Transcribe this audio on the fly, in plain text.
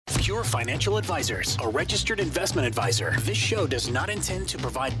Pure Financial Advisors, a registered investment advisor. This show does not intend to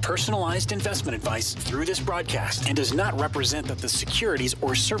provide personalized investment advice through this broadcast and does not represent that the securities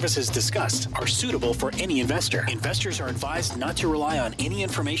or services discussed are suitable for any investor. Investors are advised not to rely on any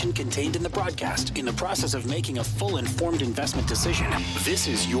information contained in the broadcast in the process of making a full informed investment decision. This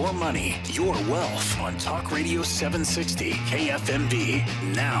is Your Money, Your Wealth on Talk Radio 760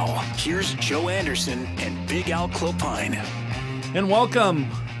 KFMB. Now, here's Joe Anderson and Big Al Clopine. And welcome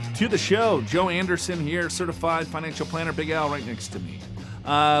to the show. Joe Anderson here, certified financial planner. Big Al right next to me.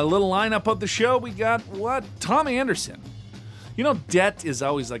 Little lineup of the show. We got what? Tom Anderson. You know, debt is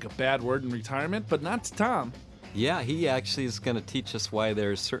always like a bad word in retirement, but not to Tom. Yeah, he actually is going to teach us why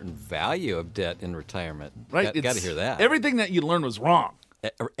there's certain value of debt in retirement. Right. Got to hear that. Everything that you learned was wrong.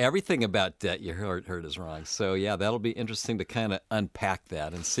 Everything about debt you heard is wrong. So, yeah, that'll be interesting to kind of unpack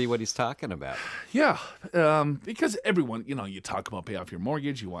that and see what he's talking about. Yeah, because everyone, you talk about pay off your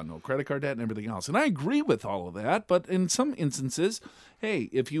mortgage, you want no credit card debt and everything else. And I agree with all of that. But in some instances, hey,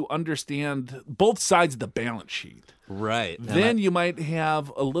 if you understand both sides of the balance sheet, right, then you might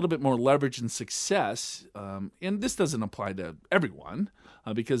have a little bit more leverage and success. And this doesn't apply to everyone.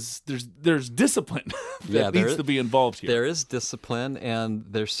 Because there's discipline that needs to be involved here. There is discipline, and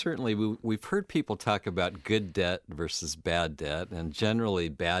there's certainly, we've heard people talk about good debt versus bad debt, and generally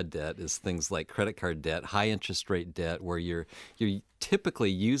bad debt is things like credit card debt, high interest rate debt, where you're typically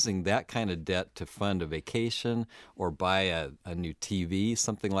using that kind of debt to fund a vacation or buy a new TV,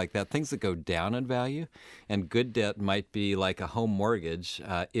 something like that, things that go down in value. And good debt might be like a home mortgage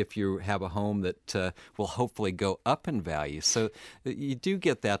if you have a home that will hopefully go up in value. So you do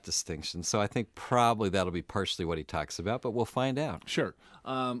get that distinction. So I think probably that'll be partially what he talks about, but we'll find out. Sure.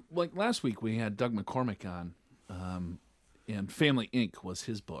 Like last week we had Doug McCormick on, and Family Inc. was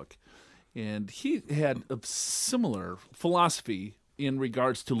his book. And he had a similar philosophy in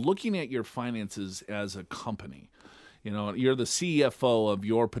regards to looking at your finances as a company. You're the CFO of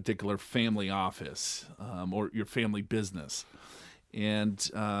your particular family office or your family business. And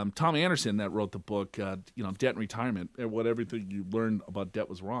Tom Anderson, that wrote the book, Debt and Retirement, and what everything you learned about debt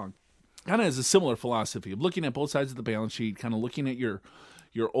was wrong, kind of has a similar philosophy of looking at both sides of the balance sheet, kind of looking at your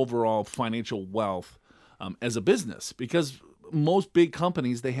overall financial wealth as a business. Because most big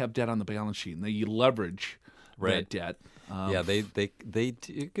companies, they have debt on the balance sheet, and they leverage that debt. Yeah, they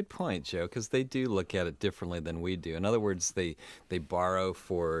do, good point, Joe, because they do look at it differently than we do. In other words, they borrow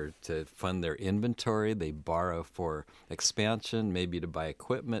to fund their inventory, they borrow for expansion, maybe to buy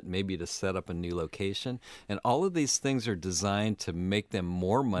equipment, maybe to set up a new location, and all of these things are designed to make them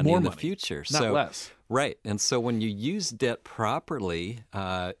more money in the future. Not less. Right, and so when you use debt properly,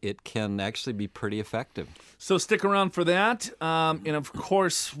 it can actually be pretty effective. So stick around for that, and of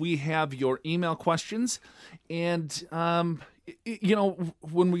course we have your email questions, and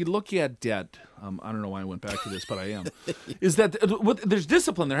when we look at debt, I don't know why I went back to this, but I am, is that there's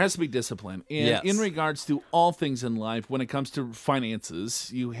discipline. There has to be discipline, and in regards to all things in life, when it comes to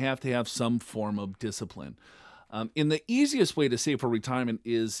finances, you have to have some form of discipline. And the easiest way to save for retirement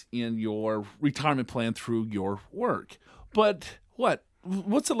is in your retirement plan through your work. But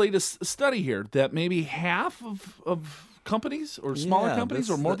what's the latest study here? That maybe half of companies or smaller companies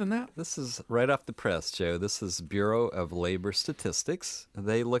or more than that? This is right off the press, Joe. This is Bureau of Labor Statistics.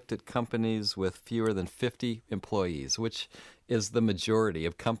 They looked at companies with fewer than 50 employees, which is the majority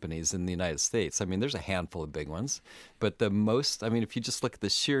of companies in the United States. I mean, there's a handful of big ones, but the most, if you just look at the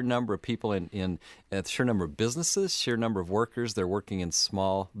sheer number of people in sheer number of businesses, sheer number of workers, they're working in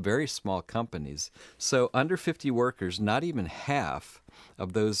very small companies. So under 50 workers, not even half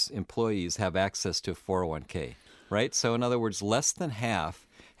of those employees have access to a 401k, right? So in other words, less than half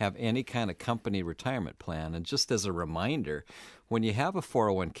have any kind of company retirement plan. And just as a reminder, when you have a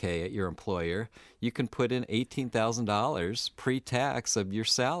 401k at your employer, you can put in $18,000 pre-tax of your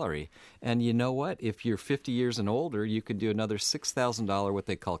salary. And you know what? If you're 50 years and older, you can do another $6,000, what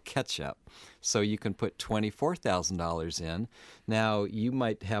they call catch-up. So you can put $24,000 in. Now, you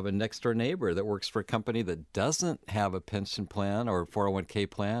might have a next-door neighbor that works for a company that doesn't have a pension plan or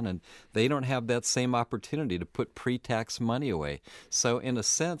 401k plan, and they don't have that same opportunity to put pre-tax money away. So in a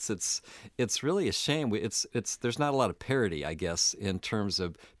sense, it's really a shame. There's not a lot of parity, I guess, in terms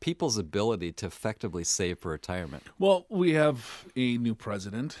of people's ability to effectively save for retirement. Well, we have a new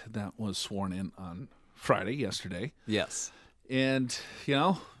president that was sworn in on Friday, yesterday. Yes. And,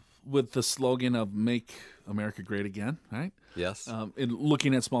 with the slogan of "Make America Great Again," right? Yes. In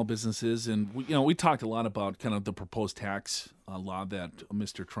looking at small businesses, and we talked a lot about kind of the proposed tax law that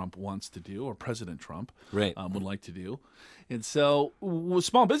Mr. Trump wants to do, or President Trump Right. would like to do, and so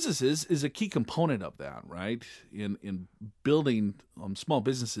small businesses is a key component of that, right? In building small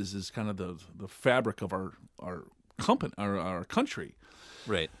businesses is kind of the fabric of our company, our country,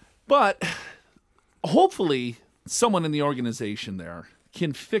 Right. but hopefully someone in the organization there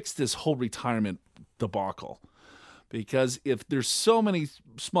can fix this whole retirement debacle. Because if there's so many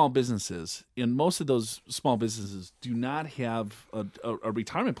small businesses, and most of those small businesses do not have a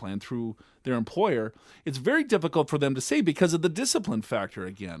retirement plan through their employer, it's very difficult for them to save because of the discipline factor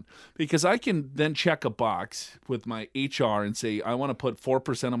again. Because I can then check a box with my HR and say, I want to put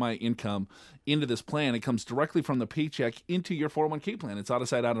 4% of my income into this plan. It comes directly from the paycheck into your 401k plan. It's out of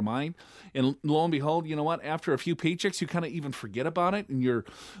sight, out of mind. And lo and behold, you know what? After a few paychecks, you kind of even forget about it, and you're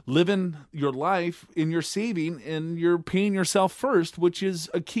living your life and you're saving and you're paying yourself first, which is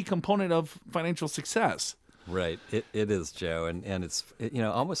a key component of financial success. Right. It is, Joe. And it's,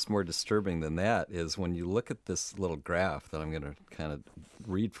 almost more disturbing than that is when you look at this little graph that I'm going to kind of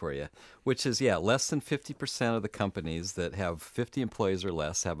read for you, which is, less than 50% of the companies that have 50 employees or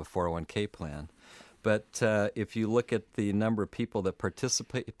less have a 401k plan. But if you look at the number of people that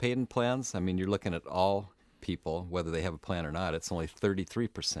participate in plans, I mean, you're looking at all people, whether they have a plan or not, it's only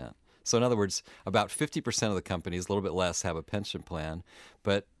 33%. So in other words, about 50% of the companies, a little bit less, have a pension plan,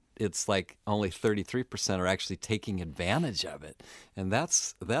 but it's like only 33% are actually taking advantage of it. And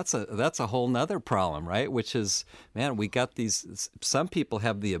that's a whole nother problem, right? Which is, man, we got these, some people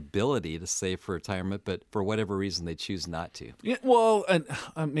have the ability to save for retirement, but for whatever reason they choose not to. Yeah, well, and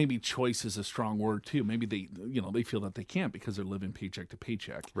maybe choice is a strong word too. Maybe they feel that they can't because they're living paycheck to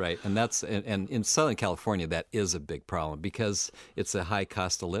paycheck. Right, and and in Southern California that is a big problem because it's a high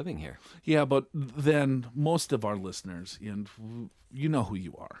cost of living here. Yeah, but then most of our listeners, and you know who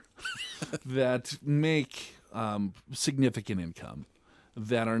you are, that make significant income,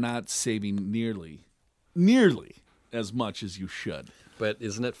 that are not saving nearly as much as you should. But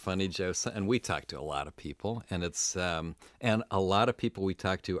isn't it funny, Joe? And we talk to a lot of people, and it's and a lot of people we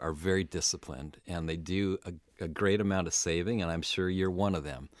talk to are very disciplined, and they do a great amount of saving, and I'm sure you're one of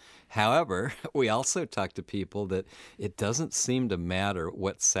them. However, we also talk to people that it doesn't seem to matter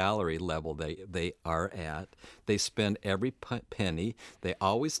what salary level they are at. They spend every penny. They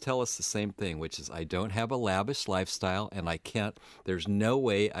always tell us the same thing, which is, I don't have a lavish lifestyle, and there's no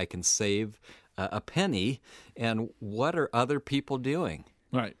way I can save a penny. And what are other people doing?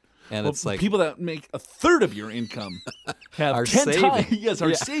 Right. And it's like people that make a third of your income have are 10 saving.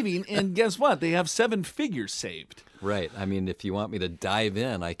 times, saving, and guess what? They have 7 figures saved. Right. I mean, if you want me to dive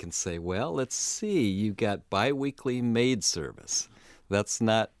in, I can say, well, let's see. You got biweekly maid service. That's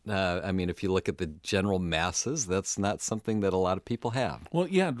not, if you look at the general masses, that's not something that a lot of people have. Well,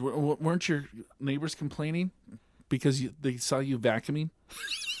 yeah. Weren't your neighbors complaining because they saw you vacuuming?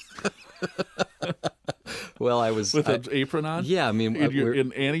 Well, I was with an apron on. Yeah, I mean,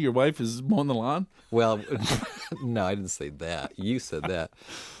 and Annie, your wife, is mowing the lawn. Well, no, I didn't say that. You said that.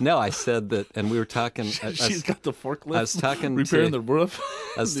 No, I said that, and we were talking. She's got the forklift. I was talking repairing the roof.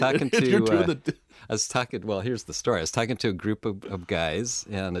 I was talking Well, here's the story. I was talking to a group of guys,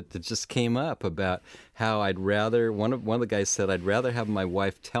 and it just came up about how I'd rather. One of the guys said, I'd rather have my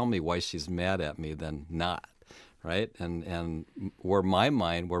wife tell me why she's mad at me than not. Right, and where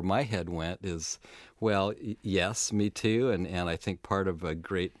my head went is, well, yes, me too, and I think part of a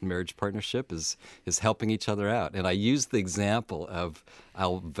great marriage partnership is helping each other out. And I used the example of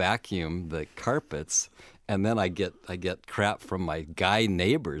I'll vacuum the carpets, and then I get crap from my guy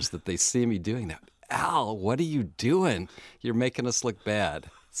neighbors that they see me doing that. Al, what are you doing? You're making us look bad.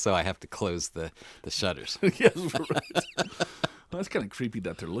 So I have to close the shutters. Yes, right. Well, that's kind of creepy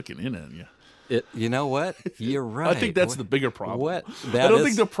that they're looking in on you. You know what? You're right. I think that's the bigger problem. What? I don't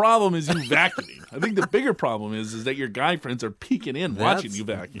think the problem is you vacuuming. I think the bigger problem is that your guy friends are peeking in watching you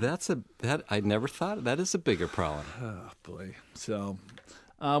vacuum. I never thought that is a bigger problem. Oh boy. So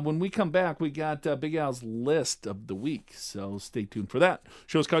when we come back, we got Big Al's list of the week. So stay tuned for that.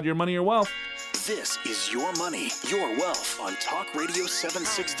 Show's called Your Money, Your Wealth. This is Your Money, Your Wealth on Talk Radio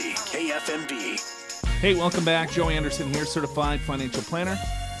 760 KFMB. Hey, welcome back. Joe Anderson here, certified financial planner.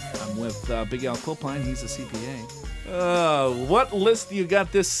 I'm with Big Al Clopine. He's a CPA. What list do you got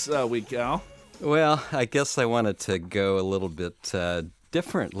this week, Al? Well, I guess I wanted to go a little bit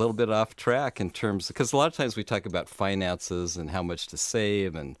different, a little bit off track in terms, because a lot of times we talk about finances and how much to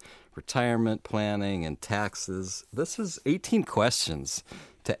save and retirement planning and taxes. This is 18 questions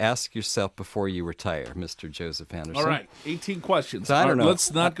to ask yourself before you retire, Mr. Joseph Anderson. All right, 18 questions. So I don't know.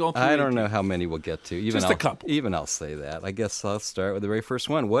 Let's not go through I don't 18. know how many we'll get to. Just a couple. Even I'll say that. I guess I'll start with the very first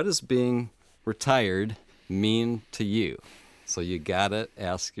one. What does being retired mean to you? So you got to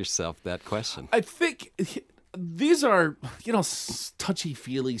ask yourself that question. I think these are,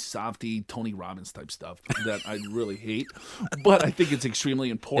 touchy-feely, softy, Tony Robbins type stuff that I really hate. But I think it's extremely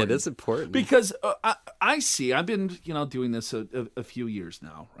important. It is important. Because I see, I've been, doing this a few years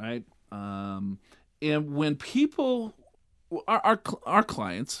now, right? And when people, our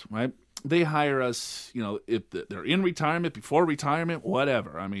clients, right, they hire us, if they're in retirement, before retirement,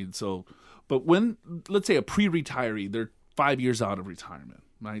 whatever. I mean, but when, let's say a pre-retiree, they're 5 years out of retirement.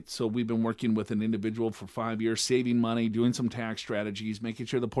 Right. So we've been working with an individual for 5 years, saving money, doing some tax strategies, making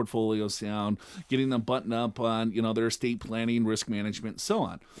sure the portfolio's sound, getting them buttoned up on, their estate planning, risk management, and so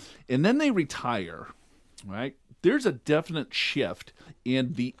on. And then they retire, right? There's a definite shift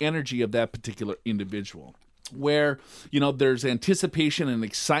in the energy of that particular individual where, there's anticipation and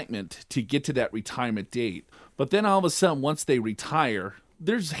excitement to get to that retirement date. But then all of a sudden, once they retire,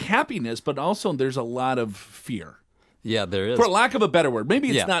 there's happiness, but also there's a lot of fear. Yeah, there is. For lack of a better word. Maybe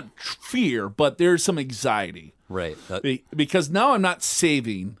it's not fear, but there's some anxiety. Right. Because now I'm not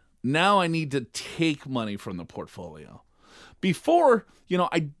saving. Now I need to take money from the portfolio. Before,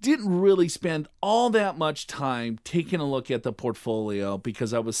 I didn't really spend all that much time taking a look at the portfolio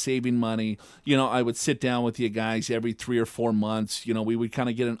because I was saving money. I would sit down with you guys every 3 or 4 months. We would kind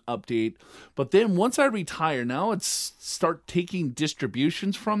of get an update. But then once I retire, now it's start taking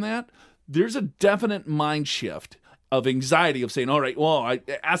distributions from that. There's a definite mind shift of anxiety of saying, all right, well,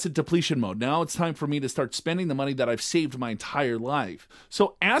 asset depletion mode. Now it's time for me to start spending the money that I've saved my entire life.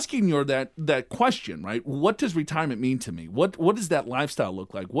 So asking that question, right? What does retirement mean to me? What does that lifestyle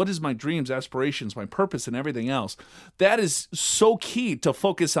look like? What is my dreams, aspirations, my purpose, and everything else? That is so key to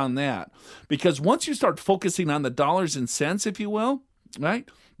focus on that. Because once you start focusing on the dollars and cents, if you will, right?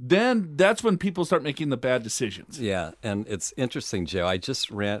 Then that's when people start making the bad decisions. Yeah, and it's interesting, Joe.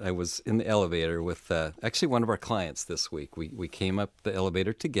 I was in the elevator with actually one of our clients this week. We came up the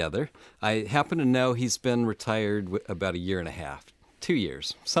elevator together. I happen to know he's been retired about 1.5 years, 2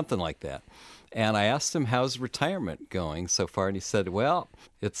 years, something like that. And I asked him, how's retirement going so far? And he said, well,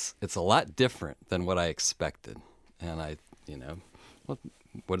 it's a lot different than what I expected. And I, well,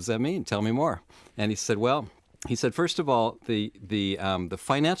 what does that mean? Tell me more. And he said, first of all, the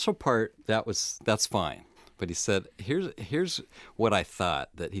financial part, that's fine. But he said, here's what I thought.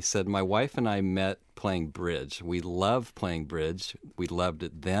 That he said, my wife and I met playing bridge. We love playing bridge. We loved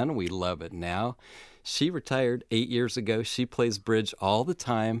it then. We love it now. She retired 8 years ago. She plays bridge all the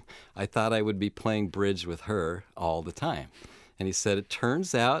time. I thought I would be playing bridge with her all the time. And he said, it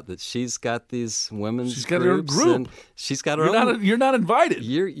turns out that she's got these women's She's got her group. And she's got her own. You're not invited.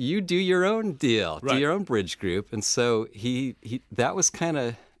 You do your own deal, right. Do your own bridge group. And so he that was kind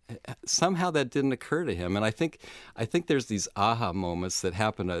of, somehow that didn't occur to him. And I think there's these aha moments that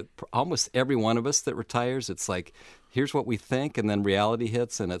happen to almost every one of us that retires. It's like, here's what we think, and then reality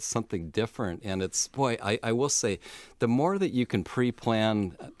hits, and it's something different. And it's, boy, I will say, the more that you can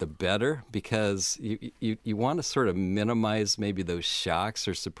pre-plan, the better, because you want to sort of minimize maybe those shocks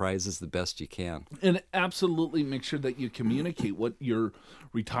or surprises the best you can. And absolutely make sure that you communicate what your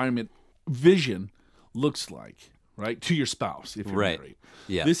retirement vision looks like, right, to your spouse if you're married.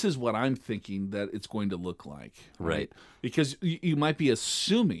 Yeah. This is what I'm thinking that it's going to look like. Right. Because you might be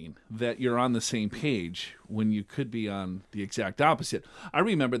assuming that you're on the same page when you could be on the exact opposite. I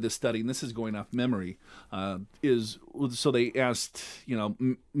remember this study, and this is going off memory, so they asked,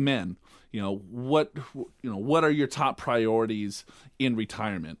 men, what are your top priorities in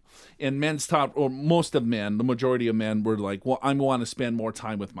retirement? And men's top, or most of men, the majority of men were like, well, I want to spend more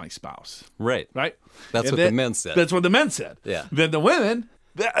time with my spouse. Right. Right? That's And what the men said. That's what the men said. Yeah. Then the women,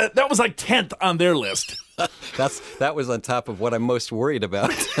 that was like 10th on their list. That was on top of what I'm most worried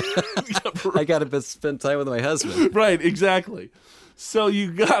about. I got to spend time with my husband. Right, exactly. So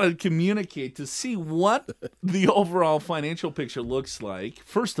you got to communicate to see what the overall financial picture looks like.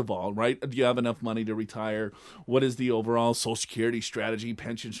 First of all, right? Do you have enough money to retire? What is the overall Social Security strategy,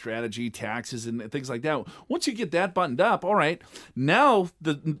 pension strategy, taxes, and things like that? Once you get that buttoned up, all right, now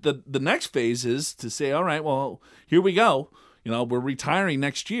the next phase is to say, all right, well, here we go. We're retiring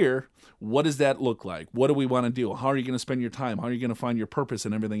next year. What does that look like? What do we want to do? How are you going to spend your time? How are you going to find your purpose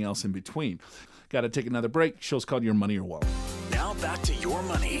and everything else in between? Got to take another break. Show's called Your Money or Wealth. Now back to Your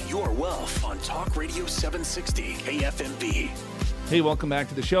Money, Your Wealth on Talk Radio 760 KFMB. Hey, welcome back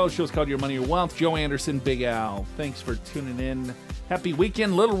to the show. Show's called Your Money or Wealth. Joe Anderson, Big Al. Thanks for tuning in Happy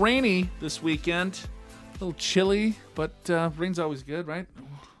weekend. A little rainy this weekend. A little chilly, but rain's always good, right?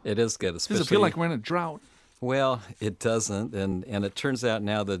 It is good, especially. Does it feel like we're in a drought? Well, it doesn't, and it turns out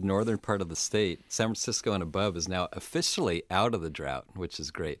now the northern part of the state, San Francisco and above, is now officially out of the drought, which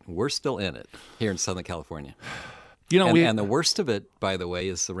is great. We're still in it here in Southern California. You know, and the worst of it, by the way,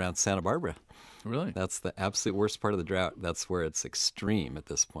 is around Santa Barbara. Really? That's the absolute worst part of the drought. That's where it's extreme at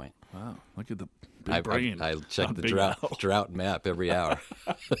this point. Wow, look at the big brain. I check Not the big drought map every hour.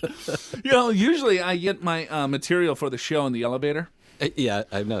 You know, usually I get my material for the show in the elevator. Yeah,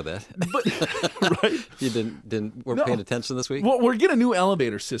 I know that. But, right? You weren't paying attention this week? Well, we're getting a new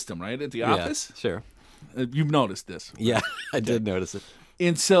elevator system, right, at the office? Yeah, sure. You've noticed this. Yeah, I did notice it.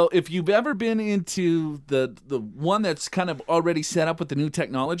 And so if you've ever been into the one that's kind of already set up with the new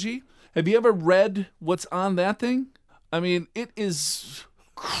technology, have you ever read what's on that thing? I mean, it is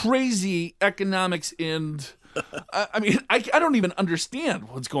crazy economics and I mean, I don't even understand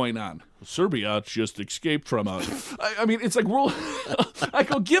what's going on. Serbia just escaped from us. I mean, it's like I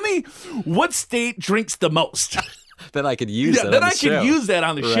go, give me what state drinks the most. Then I could use that. Then on I the show. could use that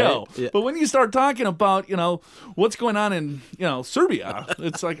on the Right? show. Yeah. But when you start talking about, what's going on in, Serbia,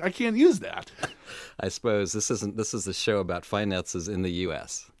 it's like I can't use that. I suppose this is the show about finances in the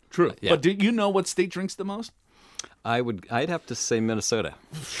U.S. True. Yeah. But do you know what state drinks the most? I'd have to say Minnesota.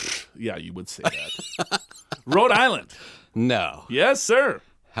 Yeah, you would say that. Rhode Island. No. Yes, sir.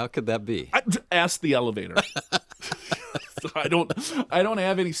 How could that be? Ask the elevator. I don't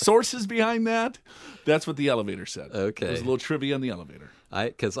have any sources behind that. That's what the elevator said. Okay. There's a little trivia on the elevator.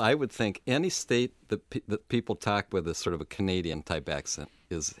 Because I would think any state that people talk with a sort of a Canadian type accent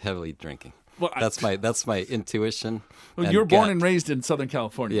is heavily drinking. Well, that's my intuition. Well, and you were born gut. and raised in Southern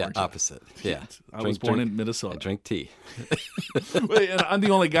California, Yeah, weren't you? opposite. Yeah. I was born in Minnesota. I drink tea. And I'm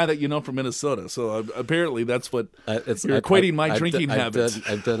the only guy that you know from Minnesota, so apparently that's what you're I've- equating my I've drinking done- habits.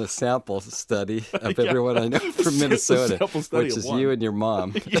 I've done a sample study of everyone I know from Minnesota, sample study which of is one. you and your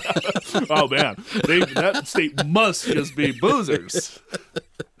mom. Oh man, that state must just be boozers.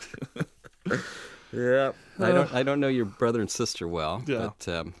 Yeah, I don't know your brother and sister well, Yeah.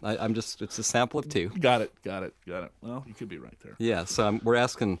 but I'm just it's a sample of two. Got it. Well, you could be right there. Yeah, so we're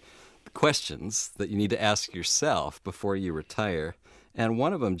asking questions that you need to ask yourself before you retire, and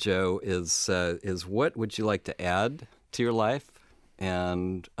one of them, Joe, is what would you like to add to your life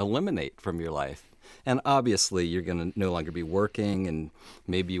and eliminate from your life? And obviously, you're going to no longer be working, and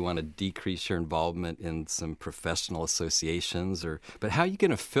maybe you want to decrease your involvement in some professional associations. But how are you going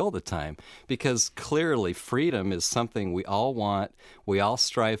to fill the time? Because clearly, freedom is something we all want, we all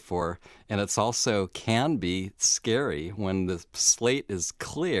strive for, and it's also can be scary when the slate is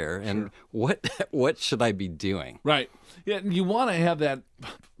clear. And what should I be doing? Right. Yeah, you want to have that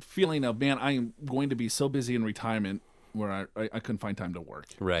feeling of, man, I am going to be so busy in retirement where I couldn't find time to work.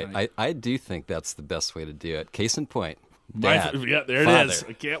 Right. I do think that's the best way to do it. Case in point. Yeah, there father, it is.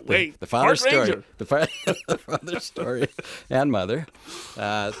 I can't wait. The father's Park story. Ranger. The father's story and mother.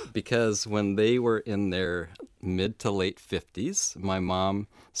 Because when they were in their mid to late 50s, my mom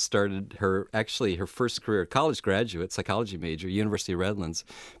started her first career, college graduate, psychology major, University of Redlands,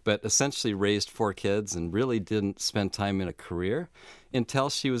 but essentially raised 4 kids and really didn't spend time in a career. Until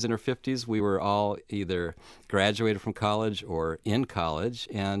she was in her 50s, we were all either graduated from college or in college,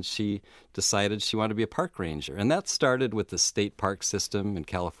 and she decided she wanted to be a park ranger. And that started with the state park system in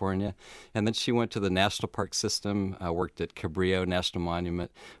California. And then she went to the national park system, worked at Cabrillo National Monument,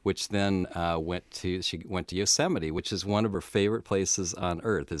 which then she went to Yosemite, which is one of her favorite places on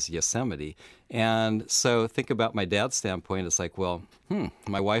earth, is Yosemite. And so think about my dad's standpoint. It's like, well,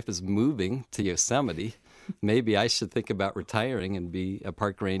 my wife is moving to Yosemite. Maybe I should think about retiring and be a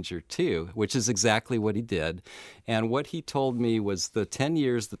park ranger too, which is exactly what he did. And what he told me was the 10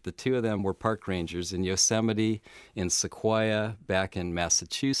 years that the two of them were park rangers in Yosemite, in Sequoia, back in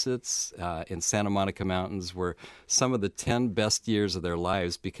Massachusetts, in Santa Monica Mountains were some of the 10 best years of their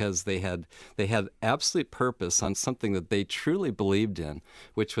lives because they had absolute purpose on something that they truly believed in,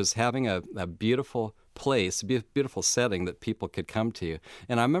 which was having a beautiful place, a beautiful setting that people could come to.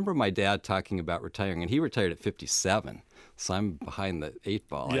 And I remember my dad talking about retiring, and he retired at 57. So I'm behind the 8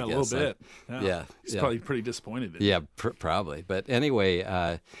 ball, I guess. Yeah, a little bit. Yeah. He's probably pretty disappointed in Yeah, probably. But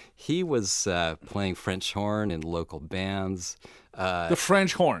anyway, he was playing French horn in local bands. the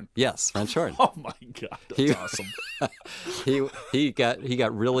French horn. Yes, French horn. Oh my God, that's awesome. He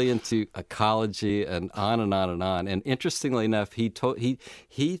got really into ecology and on and on and on. And interestingly enough, he told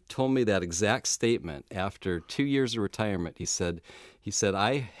me that exact statement after 2 years of retirement. He said, He said,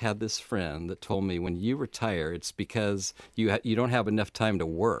 I had this friend that told me when you retire, it's because you don't have enough time to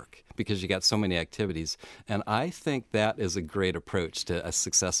work because you got so many activities. And I think that is a great approach to a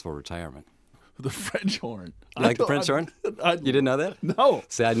successful retirement. The French horn. You like the French horn? You didn't know that? No.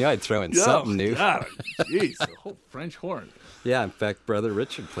 See, I knew I'd throw in something new. God, jeez, the whole French horn. Yeah, in fact, Brother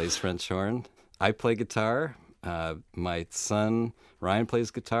Richard plays French horn. I play guitar. My son Ryan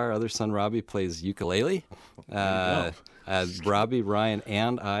plays guitar. Other son Robbie plays ukulele. Robbie, Ryan,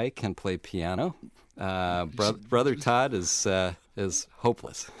 and I can play piano. Brother Todd is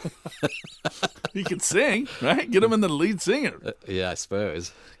hopeless. He can sing, right? Get him in the lead singer. Yeah, I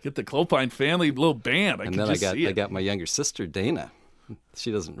suppose. Get the Clopine family little band. I got my younger sister Dana.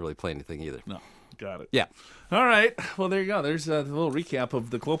 She doesn't really play anything either. No, got it. Yeah. All right. Well, there you go. There's a little recap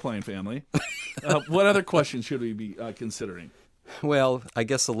of the Clopine family. What other questions should we be considering? Well, I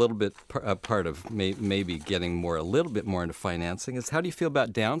guess a little bit part of maybe getting a little bit more into financing is how do you feel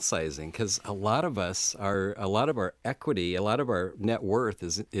about downsizing? Because a lot of our equity, a lot of our net worth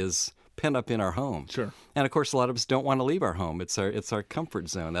is pent up in our home. Sure. And of course, a lot of us don't want to leave our home. It's our comfort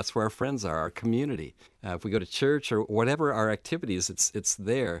zone. That's where our friends are, our community. If we go to church or whatever our activities, it's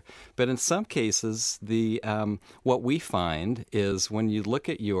there. But in some cases, what we find is when you look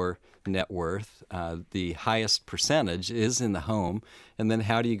at your net worth, the highest percentage is in the home. And then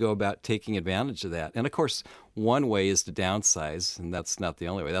how do you go about taking advantage of that? And of course, one way is to downsize, and that's not the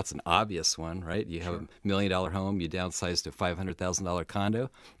only way. That's an obvious one, right? You have $1 million home, you downsize to a $500,000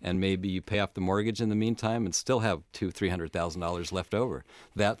 condo, and maybe you pay off the mortgage in the meantime and still have $200,000-$300,000 left over.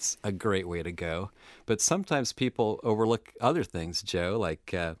 That's a great way to go. But sometimes people overlook other things, Joe,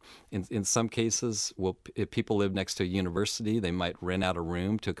 like in some cases, if people live next to a university, they might rent out a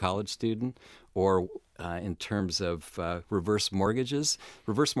room to a college student, or in terms of reverse mortgages.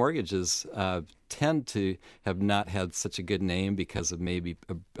 Reverse mortgages tend to have not had such a good name because of maybe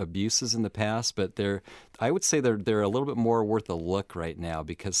abuses in the past, but I would say they're a little bit more worth a look right now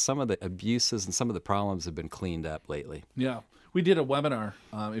because some of the abuses and some of the problems have been cleaned up lately. Yeah. We did a webinar,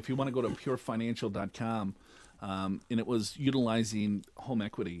 if you want to go to purefinancial.com, and it was utilizing home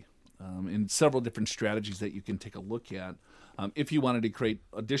equity in several different strategies that you can take a look at. If you wanted to create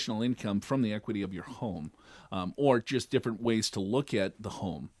additional income from the equity of your home, or just different ways to look at the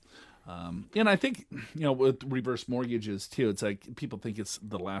home. And I think, with reverse mortgages too, it's like people think it's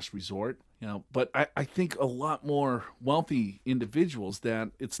the last resort, but I think a lot more wealthy individuals that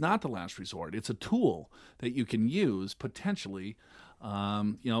it's not the last resort. It's a tool that you can use potentially,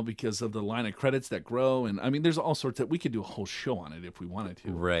 because of the line of credits that grow. And I mean, there's all sorts we could do a whole show on it if we wanted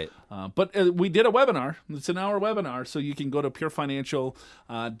to. Right. But we did a webinar. It's an hour webinar. So you can go to Pure Financial,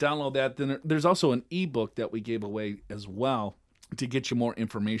 download that. Then there's also an ebook that we gave away as well to get you more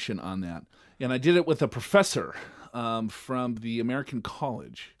information on that. And I did it with a professor from the American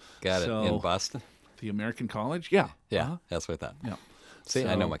College. Got it. In Boston? The American College? Yeah. Yeah, Uh-huh. That's what I thought. Yeah. See,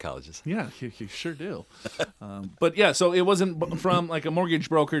 I know my colleges. Yeah, you sure do. But yeah, so it wasn't from like a mortgage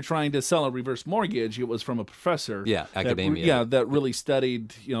broker trying to sell a reverse mortgage. It was from a professor. Yeah, academia. That really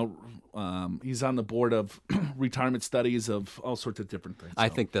studied, he's on the board of retirement studies of all sorts of different things. I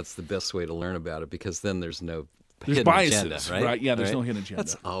think that's the best way to learn about it because then there's no There's hidden biases, agenda, right? Yeah, there's no hidden agenda.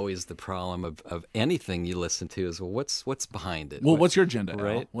 That's always the problem of anything you listen to is, well, what's behind it? Well, what's your agenda, Al?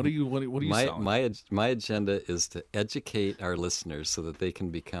 Right? What are you selling? My agenda is to educate our listeners so that they can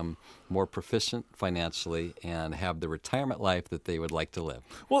become more proficient financially and have the retirement life that they would like to live.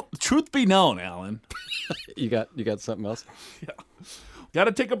 Well, truth be known, Alan. You got something else? Yeah. Got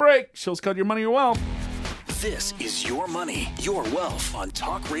to take a break. Show's called Your Money, Your Wealth. This is Your Money, Your Wealth on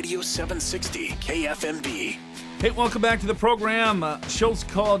Talk Radio 760 KFMB. Hey, welcome back to the program. Show's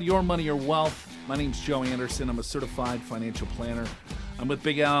called Your Money, Your Wealth. My name's Joe Anderson. I'm a certified financial planner. I'm with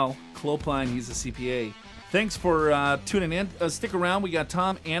Big Al Clopine. He's a CPA. Thanks for tuning in. Stick around. We got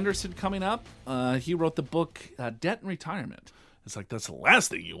Tom Anderson coming up. He wrote the book, Debt and Retirement. It's like, that's the last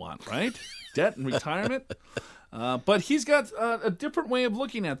thing you want, right? Debt and retirement. But he's got a different way of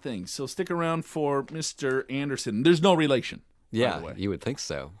looking at things. So stick around for Mr. Anderson. There's no relation. Yeah, you would think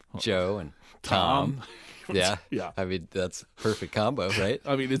so. Joe and Tom. Yeah. Yeah. I mean, that's a perfect combo, right?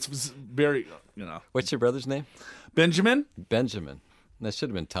 I mean, it's very, What's your brother's name? Benjamin? Benjamin. That should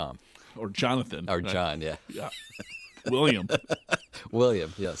have been Tom. Or Jonathan. Or right? John, yeah. Yeah. William.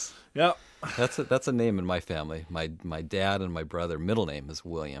 William, yes. Yeah. That's a name in my family. My dad and my brother, middle name is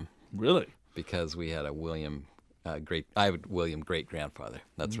William. Really? Because we had a William William great-grandfather.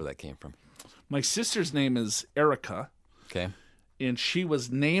 That's where that came from. My sister's name is Erica. Okay. And she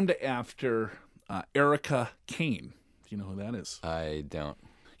was named after Erica Kane. Do you know who that is? I don't.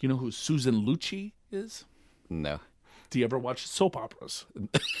 You know who Susan Lucci is? No. Do you ever watch soap operas?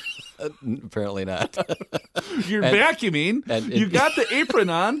 Apparently not. You're vacuuming. You got the apron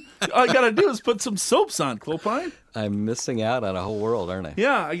on. All you got to do is put some soaps on, Clopine. I'm missing out on a whole world, aren't I?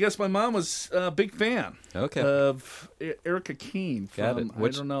 Yeah, I guess my mom was a big fan of Erica Kane from, Got it. I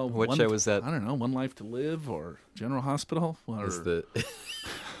don't know. What show was that? I don't know, One Life to Live or General Hospital. Or,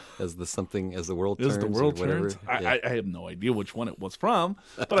 As the world turns. As the world or whatever. turns. I have no idea which one it was from,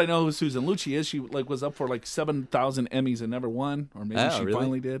 but I know who Susan Lucci is. She was up for 7,000 Emmys and never won, or maybe she really?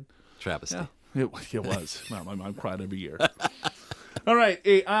 finally did. Travesty. Yeah, it was. Well, my mom cried every year. All right.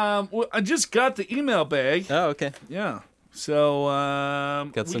 Hey, I just got the email bag. Oh, okay. Yeah. So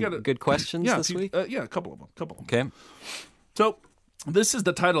got some good questions this week? Yeah, a couple of them. Okay. So this is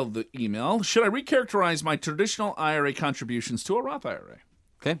the title of the email. Should I recharacterize my traditional IRA contributions to a Roth IRA?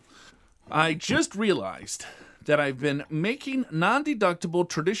 Okay. I just realized that I've been making non-deductible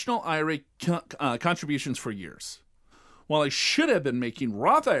traditional IRA contributions for years, while I should have been making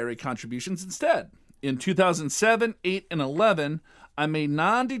Roth IRA contributions instead. In 2007, 8, and 11, I made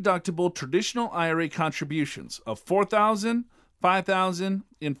non-deductible traditional IRA contributions of $4,000, $5,000,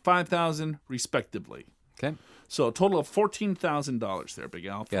 and $5,000 respectively. Okay. So a total of $14,000 there, Big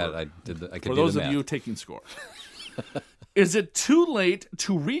Al. For those of you taking score. Is it too late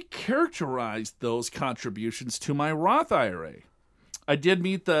to recharacterize those contributions to my Roth IRA? I did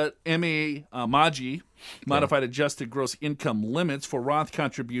meet the MAGI, Modified Adjusted Gross Income limits for Roth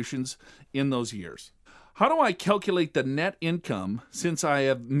contributions in those years. How do I calculate the net income since I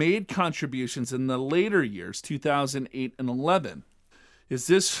have made contributions in the later years, 2008 and 11? Is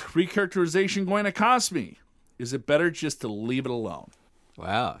this recharacterization going to cost me? Is it better just to leave it alone?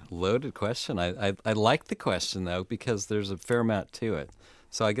 Wow, loaded question. I like the question, though, because there's a fair amount to it.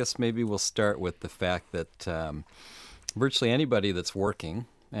 So I guess maybe we'll start with the fact that virtually anybody that's working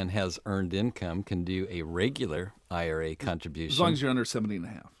and has earned income can do a regular IRA contribution. As long as you're under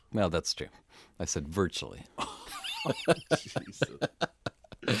 70.5. Well, that's true. I said virtually. Jesus.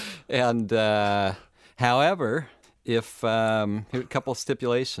 And however, if here are a couple of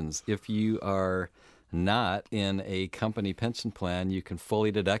stipulations. If you are not in a company pension plan, you can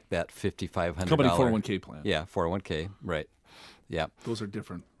fully deduct that $5,500. Company 401k plan. Yeah, 401k, right. Yeah. Those are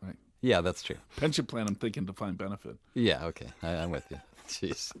different, right? Yeah, that's true. Pension plan, I'm thinking defined benefit. Yeah, okay. I'm with you.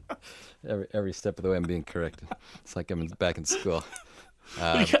 Jeez. Every step of the way I'm being corrected. It's like I'm back in school.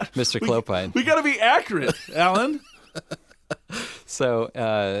 Mr. Clopine. We got to be accurate, Alan.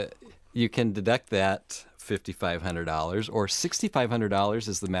 So you can deduct that $5,500, or $6,500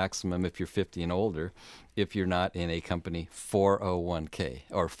 is the maximum if you're 50 and older, if you're not in a company 401k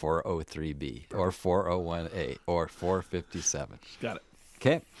or 403b or 401a or 457. Got it.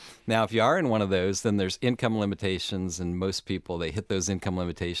 Okay. Now, if you are in one of those, then there's income limitations, and most people, they hit those income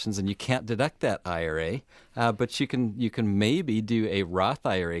limitations, and you can't deduct that IRA, but you can maybe do a Roth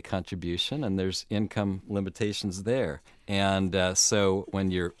IRA contribution, and there's income limitations there. And so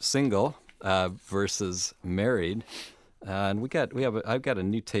when you're single versus married, and I've got a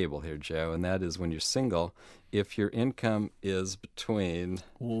new table here, Joe, and that is when you're single, if your income is between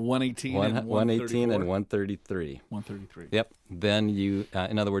 118 and 133. 133. Yep. Then you,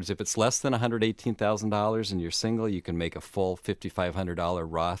 in other words, if it's less than $118,000 and you're single, you can make a full $5,500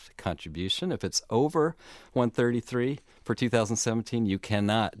 Roth contribution. If it's over 133 for 2017, you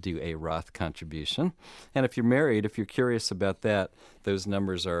cannot do a Roth contribution. And if you're married, if you're curious about that, those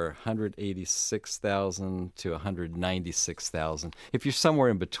numbers are $186,000 to $196,000. If you're somewhere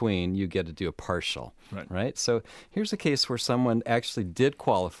in between, you get to do a partial, right? So here's a case where someone actually did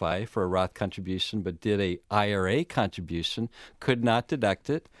qualify for a Roth contribution, but did a IRA contribution, could not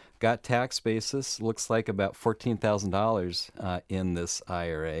deduct it, got tax basis, looks like about $14,000 in this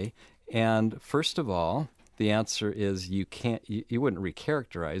IRA. And first of all, the answer is you wouldn't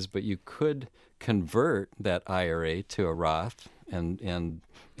recharacterize, but you could convert that IRA to a Roth.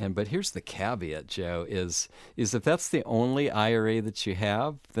 But here's the caveat, Joe, is if that's the only IRA that you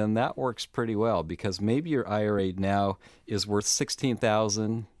have, then that works pretty well, because maybe your IRA now is worth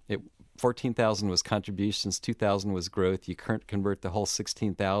 $16,000. $14,000 was contributions, $2,000 was growth. You convert the whole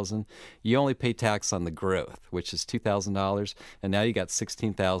 $16,000. You only pay tax on the growth, which is $2,000, and now you got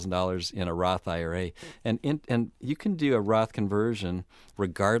 $16,000 in a Roth IRA. And you can do a Roth conversion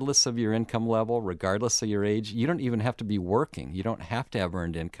regardless of your income level, regardless of your age. You don't even have to be working. You don't have to have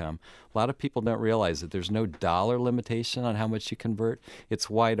earned income. A lot of people don't realize that there's no dollar limitation on how much you convert. It's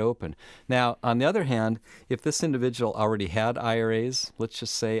wide open. Now, on the other hand, if this individual already had IRAs, let's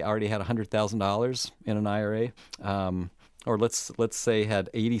just say already had $100,000 in an IRA, or let's say had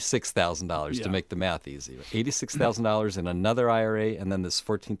 $86,000 Yeah. to make the math easy. $86,000 in another IRA, and then this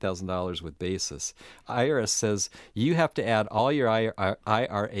 $14,000 with basis. IRS says you have to add all your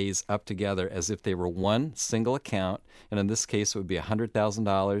IRAs up together as if they were one single account, and in this case it would be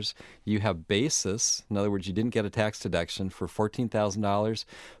 $100,000. You have basis, in other words, you didn't get a tax deduction for $14,000.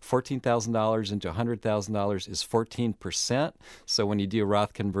 $14,000 into $100,000 is 14%. So when you do a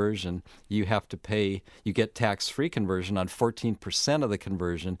Roth conversion, you get tax-free conversion on 14% of the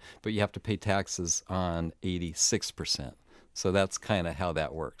conversion, but you have to pay taxes on 86%. So that's kind of how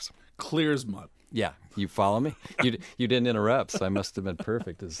that works. Clear as mud. Yeah, you follow me? You didn't interrupt, so I must have been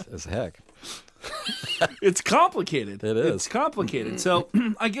perfect as heck. It's complicated. It is. It's complicated. So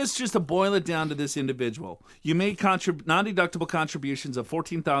I guess just to boil it down to this individual, you made non-deductible contributions of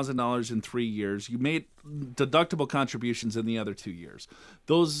 $14,000 in 3 years. You made deductible contributions in the other 2 years.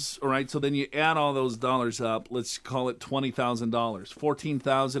 All right, so then you add all those dollars up. Let's call it $20,000.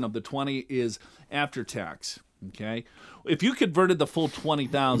 $14,000 of the 20 is after tax. Okay, if you converted the full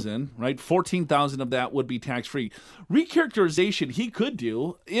 20,000, right, 14,000 of that would be tax-free. Recharacterization he could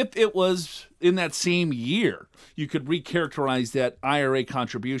do if it was in that same year. You could recharacterize that IRA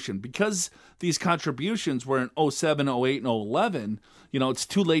contribution because these contributions were in 07, 08, and 11. It's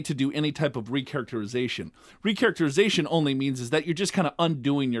too late to do any type of recharacterization. Recharacterization only means is that you're just kind of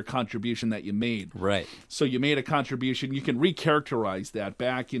undoing your contribution that you made. Right. So you made a contribution. You can recharacterize that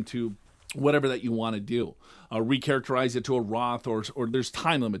back into whatever that you want to do. Recharacterize it to a Roth, or there's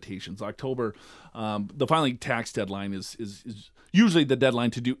time limitations. October, the filing tax deadline is usually the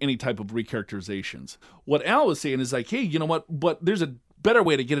deadline to do any type of recharacterizations. What Al was saying is like, hey, you know what? But there's a better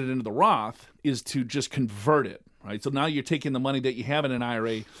way to get it into the Roth is to just convert it. Right, so now you're taking the money that you have in an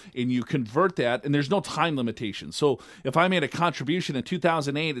IRA and you convert that, and there's no time limitation. So if I made a contribution in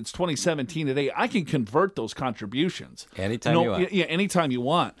 2008, it's 2017 today, I can convert those contributions anytime you want. Yeah, anytime you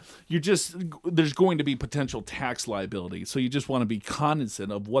want. There's going to be potential tax liability, so you just want to be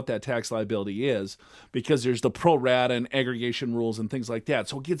cognizant of what that tax liability is, because there's the pro rata and aggregation rules and things like that.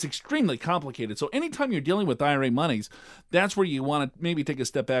 So it gets extremely complicated. So anytime you're dealing with IRA monies, that's where you want to maybe take a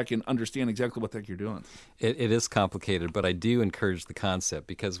step back and understand exactly what the heck you're doing. It is complicated, but I do encourage the concept,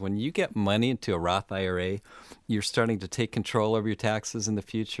 because when you get money into a Roth IRA, you're starting to take control over your taxes in the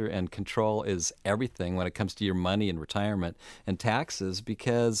future, and control is everything when it comes to your money in retirement and taxes,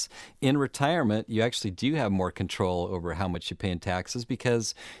 because in retirement you actually do have more control over how much you pay in taxes,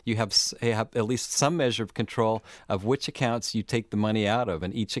 because you have at least some measure of control of which accounts you take the money out of,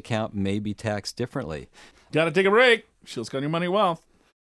 and each account may be taxed differently. Got to take a break. Shields on your money wealth.